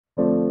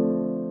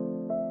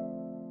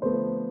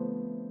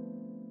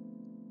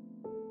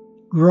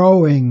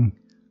growing.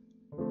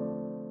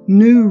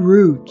 New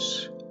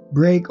roots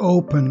break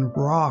open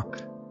rock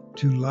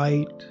to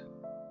light.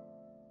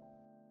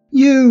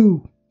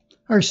 You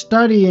are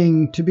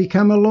studying to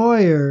become a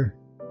lawyer.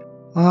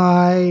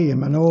 I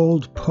am an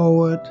old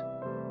poet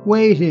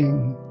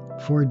waiting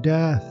for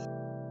death.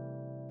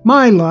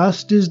 My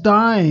lust is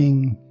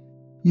dying,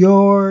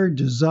 your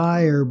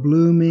desire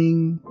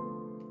blooming.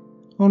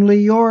 Only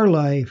your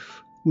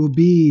life will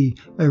be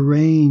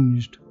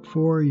arranged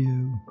for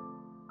you.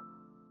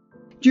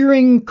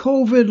 During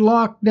COVID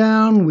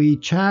lockdown, we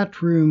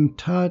chat room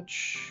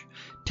touch,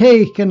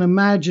 take an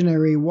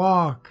imaginary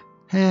walk,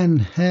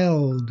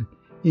 hand-held,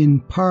 in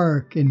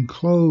park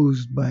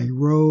enclosed by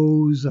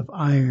rows of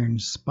iron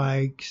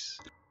spikes,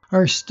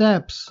 our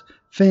steps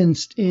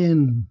fenced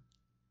in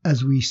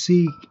as we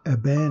seek a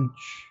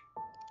bench.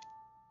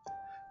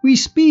 We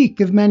speak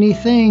of many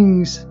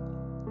things.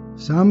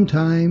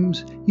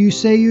 Sometimes you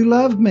say you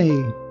love me.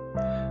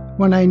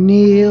 When I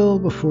kneel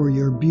before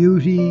your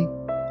beauty,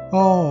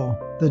 all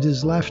that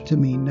is left to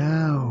me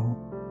now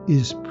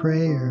is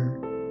prayer.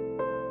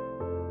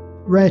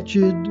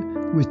 Wretched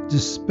with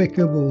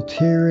despicable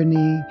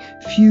tyranny,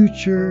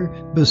 future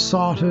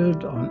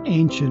besotted on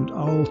ancient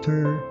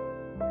altar,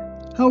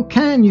 how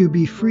can you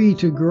be free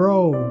to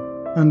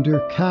grow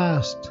under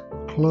cast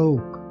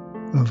cloak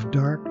of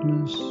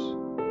darkness?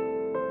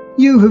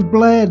 You have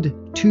bled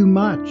too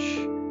much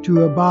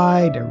to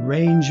abide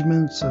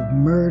arrangements of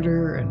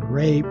murder and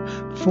rape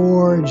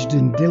forged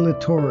in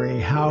dilatory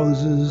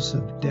houses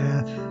of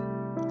death.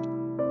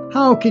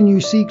 How can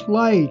you seek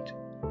light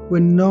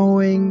when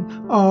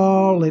knowing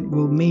all it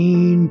will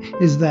mean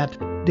is that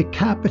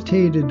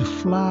decapitated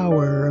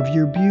flower of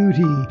your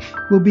beauty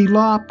will be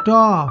lopped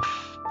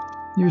off,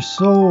 your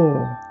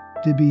soul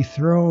to be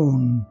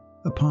thrown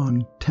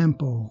upon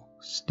temple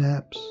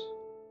steps?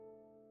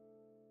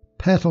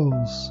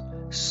 Petals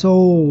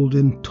sold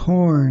and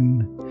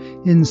torn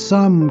in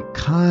some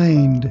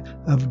kind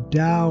of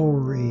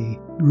dowry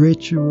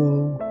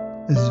ritual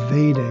as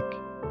Vedic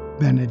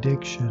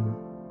benediction.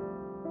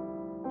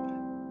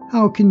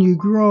 How can you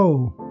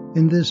grow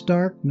in this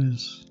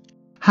darkness?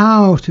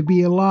 How to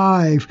be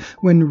alive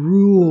when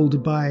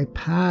ruled by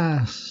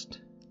past?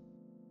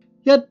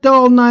 Yet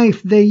dull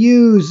knife they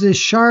use is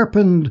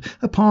sharpened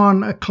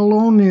upon a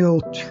colonial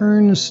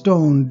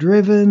turnstone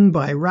driven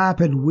by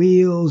rapid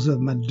wheels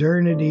of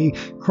modernity,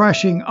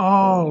 crushing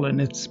all in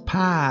its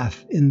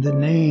path in the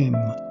name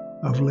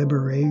of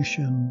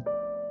liberation.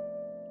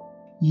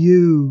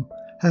 You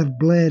have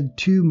bled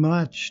too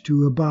much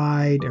to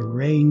abide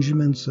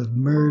arrangements of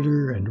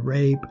murder and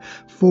rape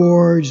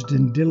forged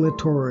in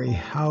dilatory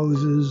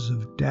houses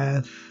of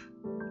death.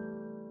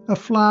 A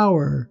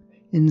flower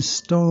in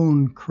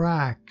stone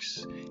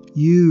cracks,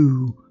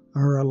 you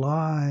are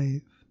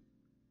alive.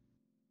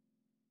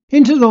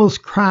 Into those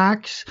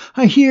cracks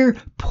I hear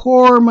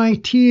pour my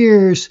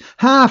tears,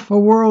 half a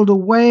world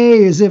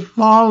away as if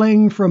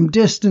falling from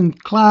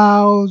distant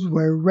clouds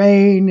where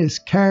rain is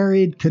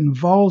carried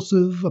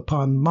convulsive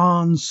upon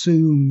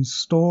monsoon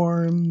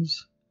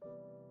storms.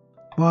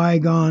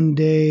 Bygone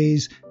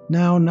days,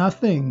 now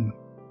nothing,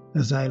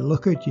 as I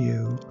look at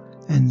you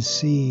and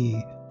see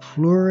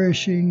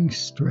flourishing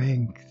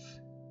strength.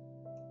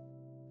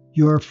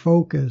 Your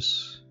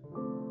focus,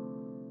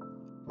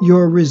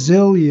 your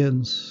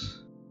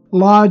resilience,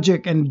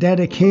 logic and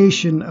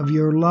dedication of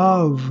your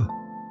love,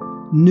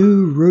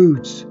 new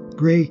roots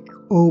break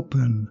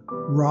open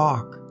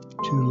rock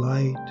to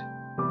light.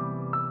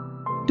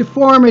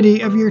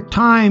 Deformity of your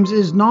times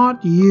is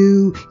not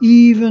you,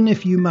 even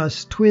if you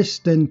must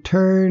twist and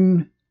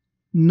turn.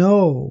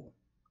 Know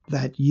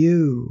that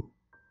you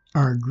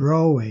are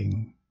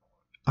growing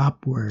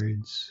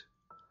upwards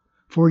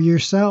for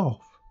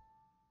yourself,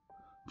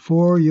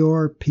 for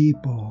your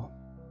people,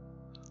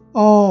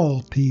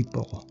 all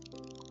people,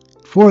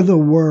 for the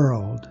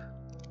world,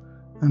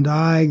 and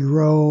I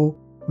grow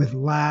with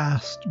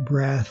last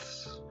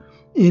breaths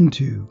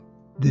into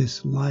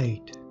this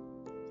light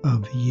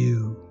of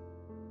you.